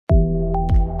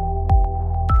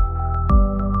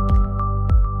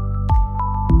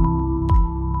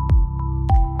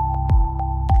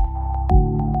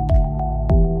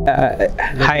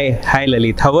Hi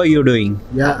Lalit. How are you doing?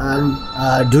 Yeah,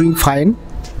 I'm doing fine.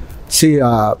 See,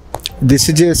 this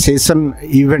is a session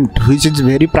event which is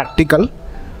very practical.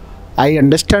 I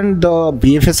understand the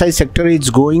BFSI sector is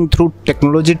going through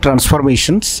technology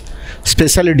transformations,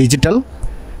 especially digital.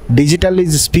 Digital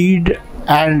is speed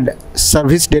and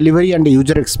service delivery and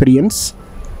user experience.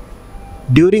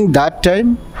 During that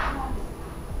time,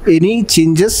 any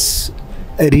changes,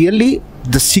 really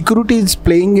the security is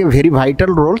playing a very vital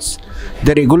roles.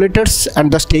 The regulators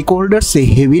and the stakeholders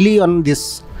heavily on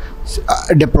this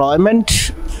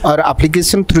deployment or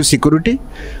application through security.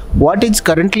 What is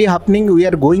currently happening, we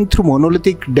are going through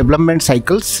monolithic development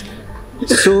cycles.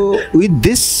 So with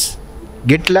this,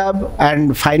 GitLab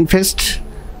and FineFest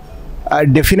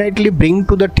definitely bring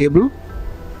to the table,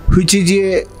 which is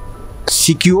a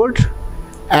secured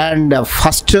and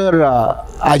faster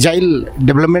agile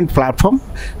development platform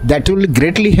that will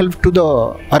greatly help to the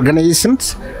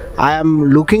organizations. I am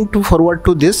looking forward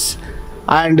to this,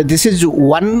 and this is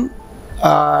one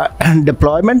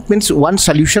deployment, means one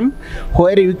solution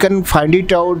where you can find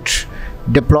it out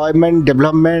deployment,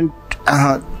 development,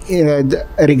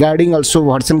 regarding also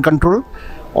version control,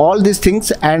 all these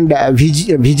things, and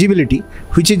visibility,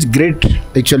 which is great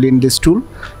actually in this tool.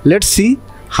 Let's see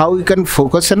how we can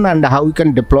focus on and how we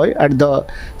can deploy. At the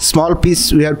small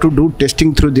piece we have to do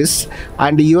testing through this,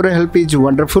 and your help is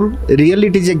wonderful. Really,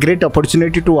 it is a great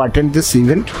opportunity to attend this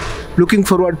event. Looking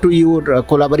forward to your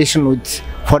collaboration with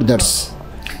furthers.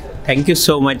 Thank you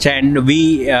so much, and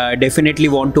we definitely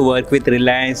want to work with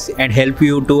Reliance and help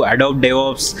you to adopt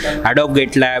DevOps, adopt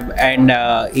GitLab, and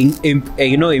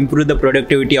improve the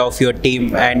productivity of your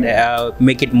team and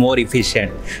make it more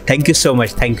efficient. Thank you so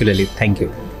much. Thank you, Lalit. Thank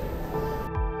you.